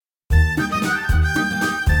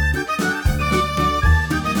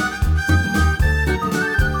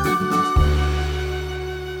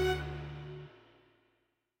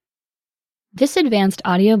This advanced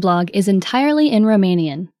audio blog is entirely in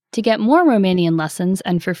Romanian. To get more Romanian lessons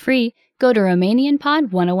and for free, go to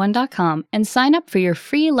RomanianPod101.com and sign up for your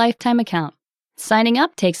free lifetime account. Signing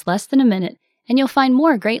up takes less than a minute, and you'll find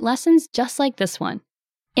more great lessons just like this one.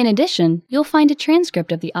 In addition, you'll find a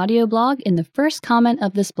transcript of the audio blog in the first comment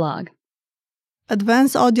of this blog.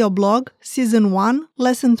 Advanced Audio Blog, Season 1,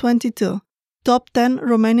 Lesson 22. Top 10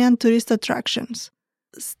 Romanian Tourist Attractions.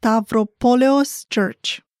 Stavropoleos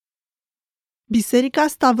Church. Biserica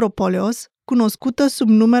Stavropoleos, cunoscută sub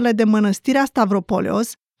numele de Mănăstirea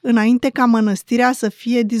Stavropoleos, înainte ca mănăstirea să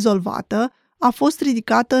fie dizolvată, a fost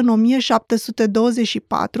ridicată în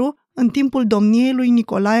 1724, în timpul domniei lui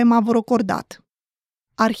Nicolae Mavrocordat.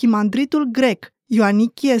 Arhimandritul grec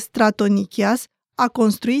Ioanichie Stratonichias a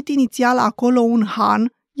construit inițial acolo un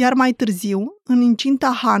han, iar mai târziu, în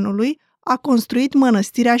incinta hanului, a construit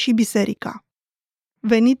mănăstirea și biserica.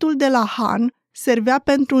 Venitul de la han servea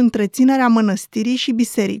pentru întreținerea mănăstirii și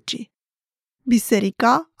bisericii.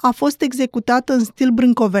 Biserica a fost executată în stil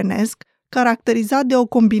brâncovenesc, caracterizat de o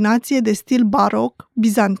combinație de stil baroc,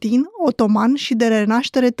 bizantin, otoman și de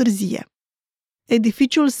renaștere târzie.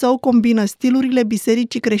 Edificiul său combină stilurile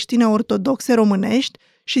bisericii creștine ortodoxe românești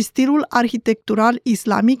și stilul arhitectural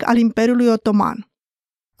islamic al Imperiului Otoman.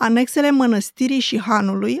 Anexele mănăstirii și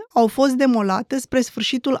hanului au fost demolate spre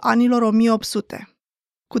sfârșitul anilor 1800.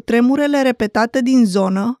 Cutremurele repetate din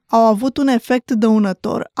zonă au avut un efect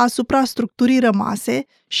dăunător asupra structurii rămase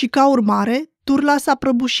și, ca urmare, turla s-a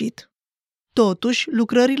prăbușit. Totuși,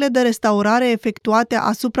 lucrările de restaurare efectuate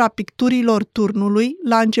asupra picturilor turnului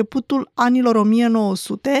la începutul anilor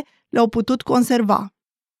 1900 le-au putut conserva.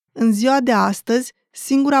 În ziua de astăzi,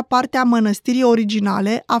 singura parte a mănăstirii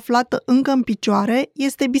originale aflată încă în picioare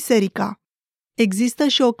este biserica. Există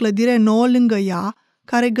și o clădire nouă lângă ea,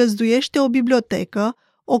 care găzduiește o bibliotecă,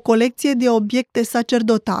 o colecție de obiecte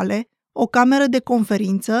sacerdotale, o cameră de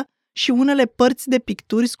conferință și unele părți de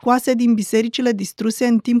picturi scoase din bisericile distruse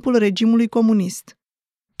în timpul regimului comunist.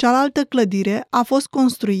 Cealaltă clădire a fost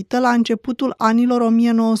construită la începutul anilor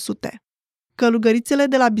 1900. Călugărițele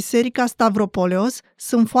de la Biserica Stavropoleos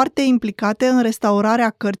sunt foarte implicate în restaurarea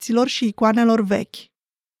cărților și icoanelor vechi.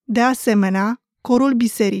 De asemenea, corul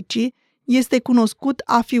bisericii este cunoscut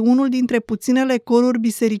a fi unul dintre puținele coruri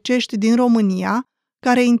bisericești din România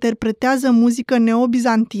care interpretează muzică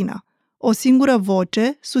neobizantină, o singură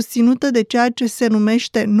voce susținută de ceea ce se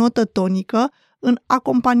numește notă tonică în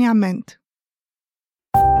acompaniament.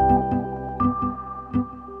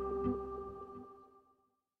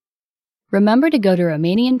 Remember to go to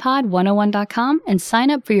RomanianPod101.com and sign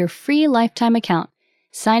up for your free lifetime account.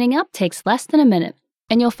 Signing up takes less than a minute,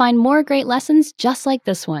 and you'll find more great lessons just like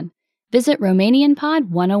this one. Visit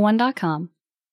RomanianPod101.com.